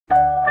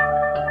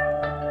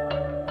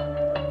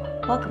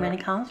Welcome, any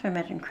comments from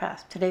Imagined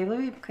Crafts. Today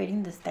we'll be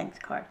creating this thanks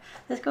card.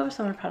 Let's go over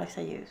some of the products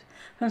I use.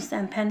 From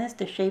Stampendous,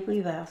 the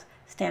Shapely Vase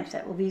stamp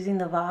set. We'll be using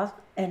the vase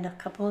and a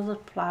couple of the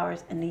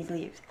flowers in these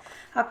leaves.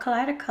 Our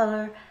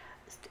Kaleidacolor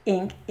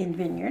Ink in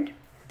Vineyard.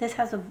 This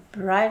has a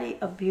variety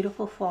of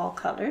beautiful fall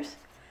colors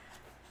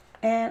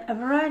and a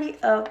variety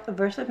of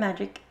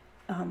VersaMagic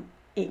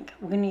ink.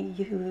 We're going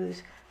to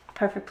use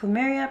Perfect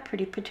Plumeria,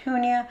 Pretty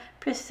Petunia,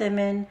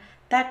 Persimmon,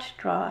 Thatched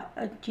straw,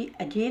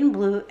 Aegean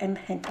blue, and a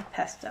hint of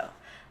Pesto.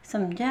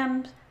 Some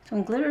gems,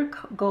 some glitter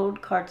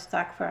gold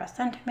cardstock for our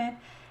sentiment,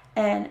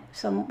 and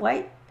some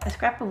white, a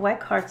scrap of white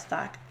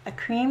cardstock, a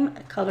cream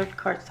colored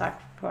cardstock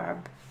for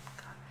our,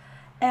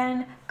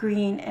 and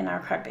green in our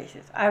card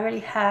bases. I already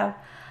have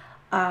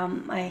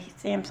my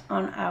stamps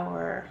on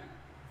our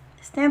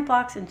stamp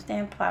box and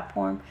stamp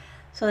platform,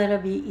 so that it'll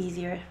be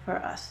easier for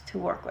us to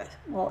work with.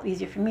 Well,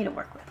 easier for me to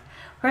work with.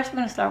 First, we're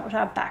going to start with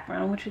our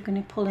background, which we're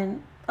going to pull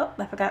in. Oh,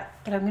 I forgot,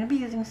 but I'm going to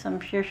be using some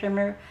sheer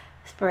shimmer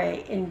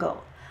spray in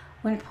gold.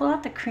 When we pull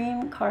out the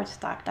cream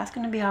cardstock, that's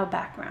going to be our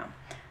background.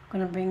 I'm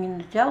going to bring in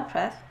the gel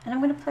press, and I'm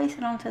going to place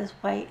it onto this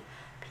white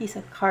piece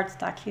of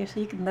cardstock here so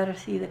you can better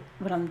see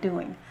what I'm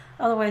doing.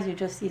 Otherwise, you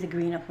just see the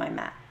green of my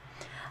mat.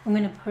 I'm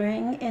going to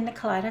bring in the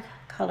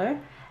Kaleidacolor,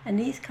 and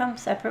these come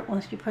separate.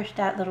 Once you push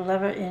that little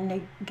lever in,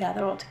 they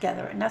gather all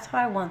together, and that's how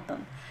I want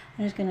them.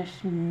 I'm just going to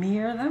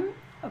smear them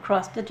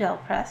across the gel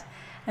press.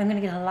 I'm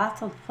going to get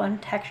lots of fun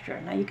texture.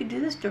 Now you could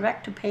do this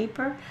direct to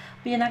paper,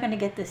 but you're not going to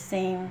get the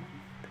same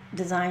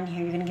design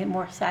here. You're going to get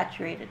more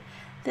saturated.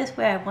 This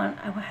way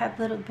I have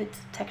little bits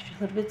of texture,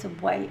 little bits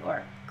of white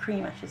or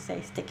cream I should say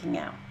sticking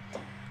out.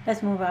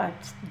 Let's move our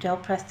gel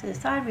press to the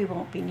side. We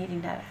won't be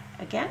needing that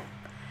again.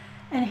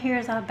 And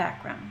here's our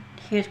background.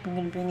 We're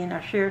going to bring in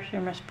our sheer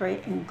shimmer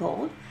spray in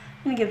gold.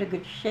 I'm going to give it a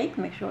good shake,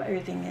 make sure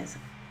everything is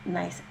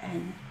nice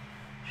and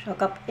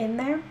shook up in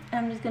there.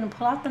 And I'm just going to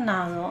pull out the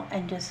nozzle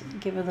and just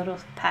give a little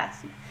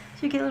pass, so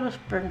you get little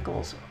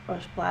sprinkles or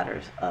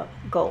splatters of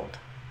gold.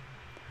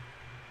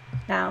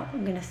 Now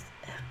I'm going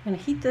to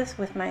heat this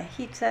with my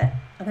heat set.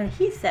 I'm going to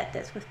heat set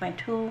this with my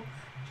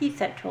heat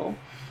set tool,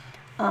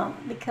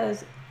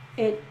 because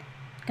it's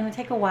going to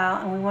take a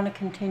while and we want to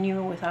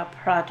continue with our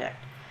project.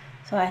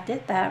 So I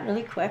did that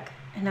really quick,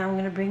 and now I'm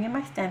going to bring in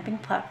my stamping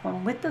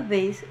platform with the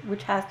vase,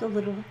 which has the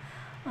little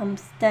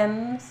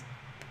stems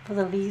for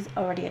the leaves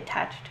already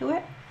attached to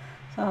it.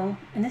 So,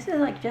 and this is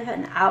like just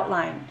an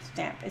outline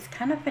stamp. It's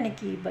kind of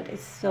finicky, but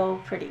it's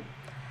so pretty.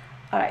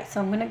 Alright,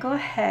 so I'm going to go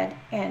ahead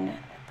and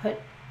put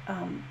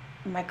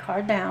my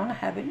card down.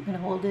 I'm going to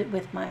hold it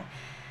with my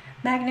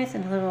magnets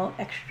and a little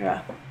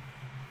extra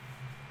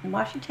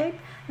washi tape.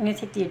 I'm going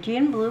to take the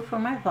Aegean blue for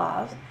my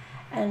vase,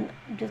 and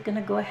I'm just going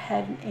to go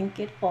ahead and ink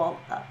it all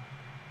up.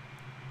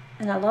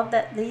 And I love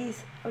that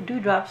these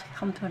dewdrops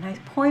come to a nice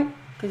point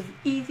because it's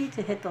easy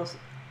to hit those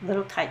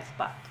little tight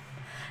spots.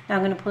 Now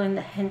I'm going to pull in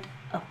the hint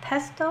of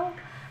Pesto,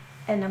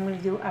 and I'm going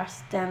to do our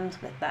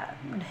stems with that.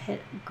 I'm going to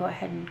go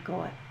ahead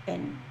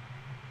and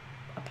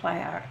apply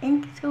our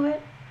ink to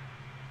it.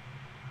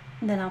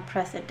 And then I'll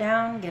press it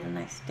down, get a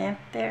nice stamp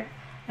there.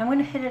 I'm going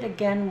to hit it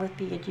again with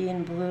the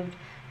Aegean blue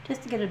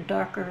just to get a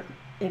darker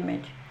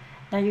image.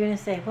 Now you're going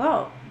to say,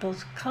 well,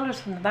 those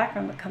colors from the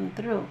background would come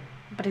through.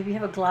 But if you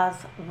have a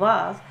glass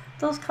vase,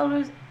 those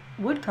colors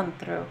would come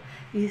through.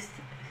 If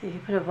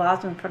you put a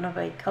vase in front of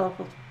a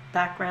colorful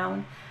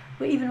background,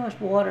 or even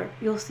with water,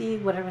 you'll see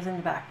whatever's in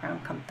the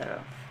background come through.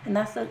 And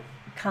that's the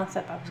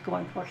concept I was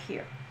going for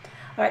here.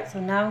 Alright,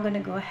 so now I'm going to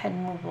go ahead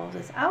and move all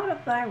this out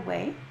of my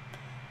way.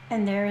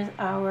 And there's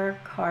our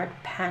card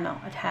panel.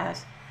 It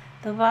has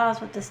the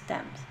vase with the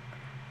stems.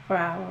 For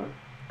our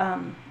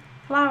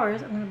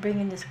flowers, I'm going to bring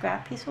in this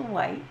scrap piece of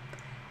white.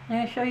 I'm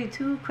going to show you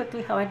too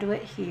quickly how I do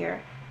it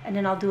here, and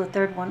then I'll do a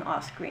third one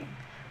off screen.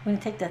 I'm going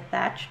to take the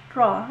thatched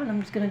straw, and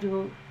I'm just going to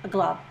do a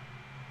glob.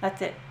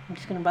 That's it. I'm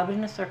just going to rub it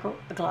in a circle,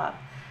 a glob.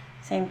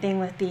 Same thing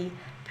with the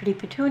Pretty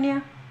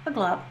Petunia, a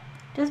glob.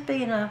 Just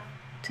big enough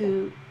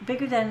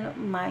bigger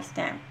than my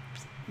stamps,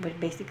 but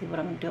basically what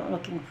I'm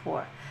looking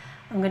for.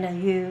 I'm going to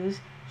use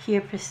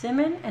here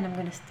Persimmon, and I'm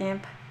going to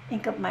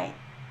ink up my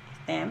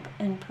stamp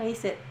and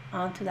place it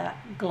onto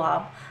that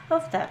glob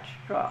of that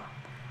straw.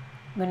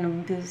 I'm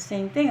going to do the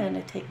same thing. I'm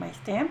going to take my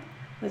stamp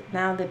with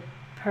now the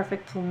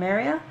Perfect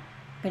Plumeria.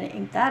 I'm going to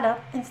ink that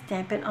up and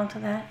stamp it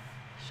onto that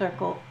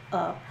circle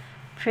of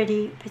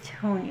Pretty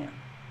Petunia.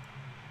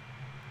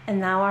 And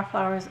now our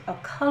flowers are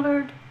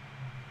colored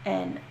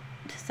and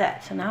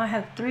set. So now I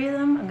have 3 of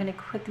them. I'm going to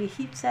quickly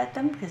heat set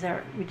them because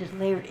we just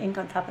layered ink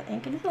on top of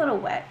ink and it's a little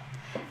wet.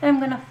 And I'm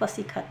going to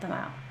fussy cut them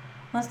out.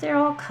 Once they're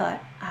all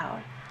cut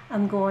out,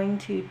 I'm going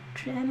to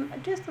trim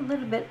just a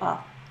little bit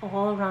off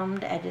all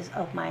around the edges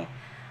of my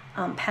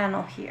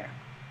panel here.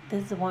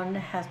 This is the one that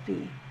has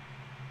the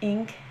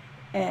ink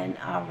and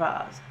our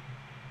vase.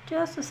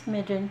 Just a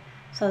smidgen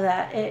so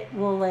that it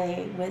will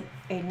lay with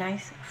a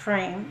nice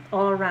frame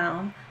all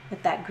around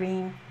with that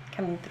green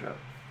coming through.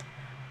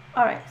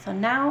 Alright, so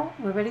now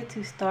we're ready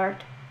to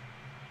start.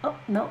 Oh,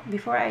 no,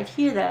 before I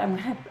adhere that,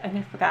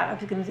 I forgot I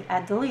was going to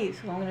add the leaves.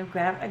 So I'm going to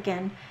grab,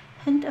 again,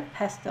 hint of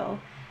Pesto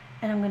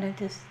and I'm going to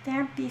just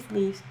stamp these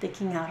leaves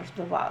sticking out of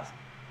the vase.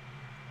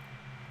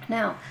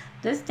 Now,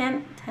 this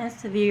stamp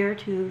tends to veer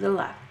to the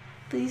left.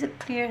 These are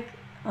clear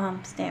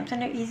stamps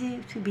and they're easy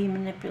to be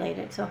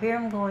manipulated. So here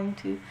I'm going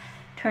to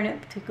turn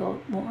it to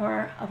go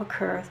more of a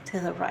curve to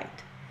the right.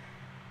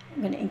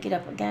 I'm going to ink it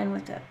up again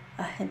with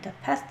a hint of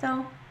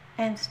pesto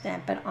and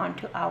stamp it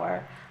onto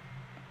our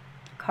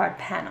card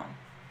panel.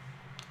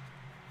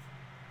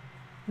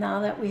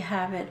 Now that we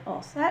have it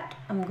all set,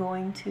 I'm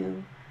going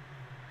to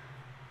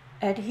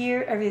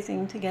adhere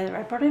everything together.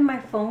 I brought in my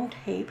foam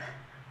tape,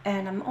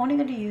 and I'm only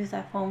going to use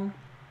that foam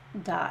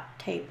dot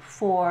tape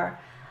for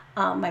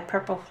my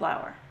purple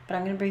flower. But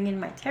I'm going to bring in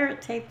my tarot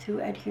tape to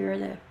adhere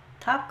the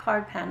top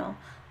card panel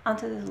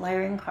onto this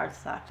layering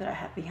cardstock that I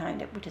have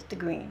behind it, which is the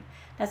green.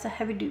 That's a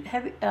heavy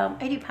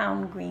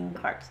 80-pound green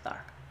cardstock.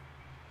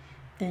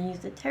 Then use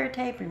the tarot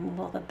tape, remove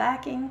all the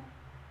backing,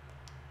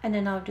 and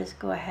then I'll just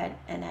go ahead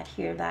and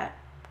adhere that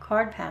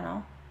card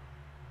panel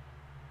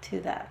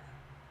to that,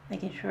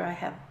 making sure I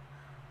have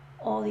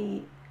all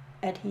the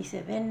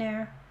adhesive in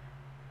there.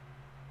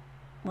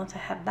 Once I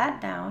have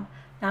that down,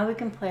 now we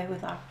can play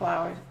with our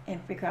flowers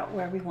and figure out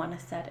where we want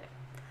to set it.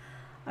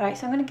 Alright,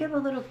 so I'm going to give a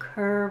little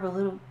curve, a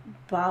little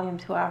volume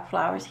to our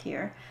flowers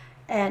here.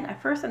 And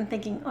at first I'm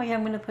thinking, oh yeah,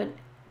 I'm going to put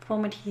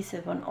foam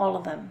adhesive on all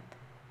of them.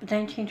 But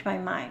then I changed my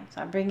mind.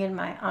 So I bring in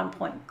my on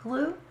point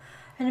glue,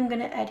 and I'm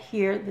going to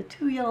adhere the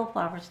 2 yellow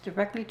flowers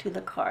directly to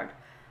the card.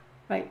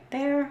 Right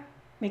there,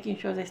 making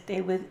sure they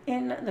stay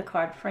within the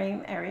card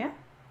frame area.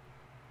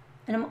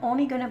 And I'm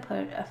only going to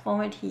put a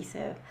foam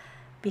adhesive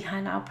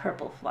behind our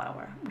purple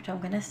flower, which I'm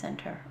going to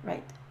center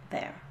right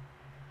there.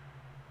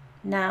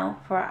 Now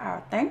for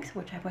our thanks,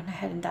 which I went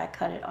ahead and die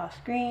cut it off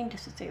screen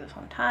just to save us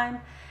some time.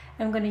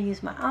 I'm going to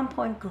use my on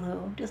point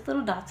glue, just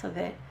little dots of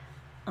it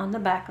on the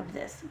back of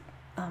this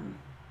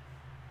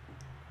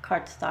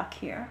cardstock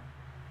here.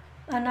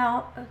 And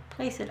I'll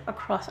place it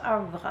across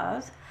our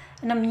vase.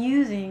 And I'm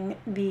using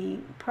the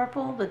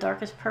purple, the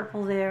darkest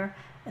purple there,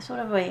 as sort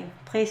of a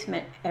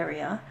placement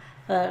area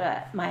so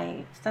that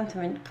my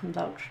sentiment comes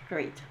out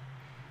straight.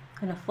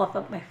 I'm going to fluff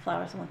up my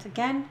flowers once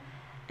again.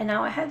 And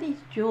now I have these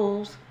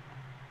jewels,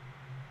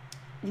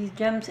 these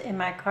gems in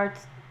my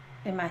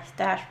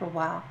stash for a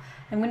while.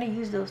 I'm going to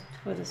use those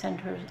for the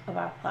centers of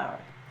our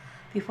flowers.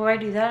 Before I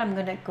do that, I'm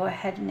going to go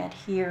ahead and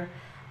adhere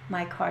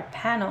my card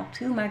panel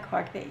to my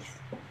card base.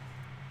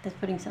 Just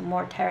putting some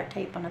more tarot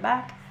tape on the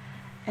back,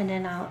 and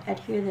then I'll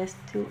adhere this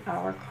to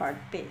our card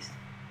base.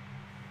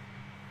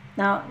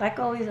 Now, like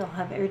always, I'll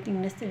have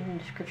everything listed in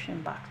the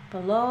description box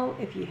below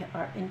if you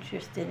are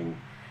interested in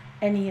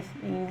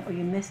anything or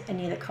you miss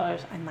any of the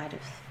colors I might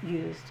have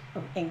used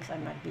or inks I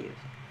might have used.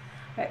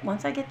 Alright,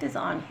 once I get this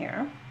on here,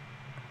 I'm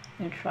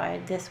going to try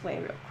it this way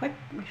real quick.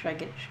 Make sure I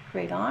get it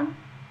straight on.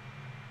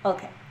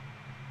 Okay,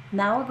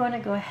 now we're going to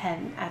go ahead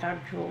and add our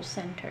jewel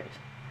centers.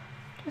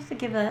 Just to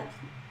give that,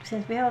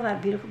 since we have all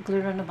that beautiful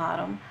glitter on the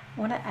bottom, I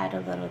want to add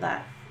a little of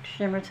that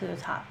shimmer to the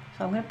top.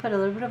 So I'm going to put a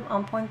little bit of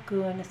on point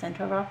glue in the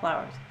center of our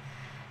flowers.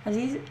 Now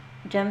these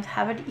gems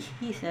have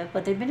adhesive,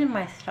 but they've been in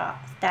my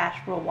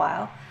stash for a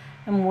while.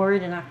 I'm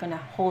worried they're not going to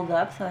hold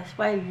up, so that's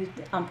why I use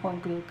the on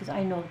point glue, because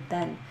I know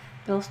then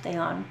they'll stay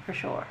on for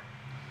sure.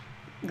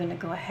 I'm going to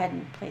go ahead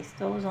and place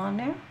those on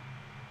there.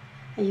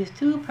 I used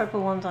 2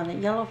 purple ones on the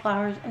yellow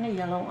flowers and a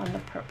yellow on the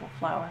purple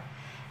flower.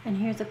 And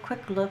here's a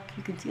quick look.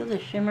 You can see the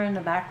shimmer in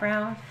the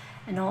background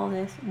and all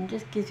this, and it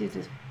just gives you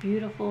this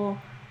beautiful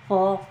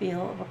fall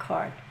feel of a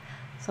card.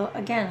 So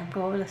again, I'll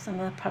go over some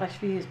of the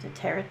products we used: the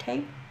tarot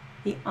tape,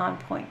 the on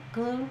point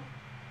glue,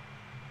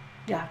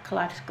 the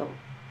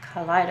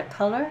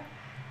Kaleidacolor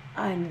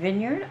and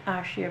Vineyard,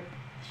 our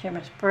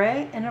shimmer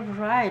spray, and a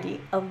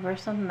variety of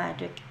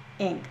VersaMagic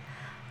ink.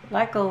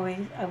 Like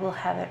always, I will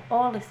have it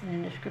all listed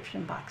in the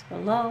description box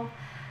below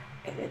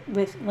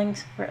with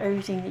links for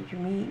everything that you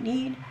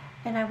need.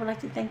 And I would like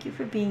to thank you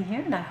for being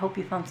here, and I hope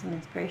you found some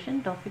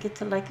inspiration. Don't forget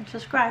to like and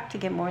subscribe to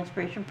get more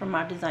inspiration from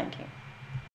our design team.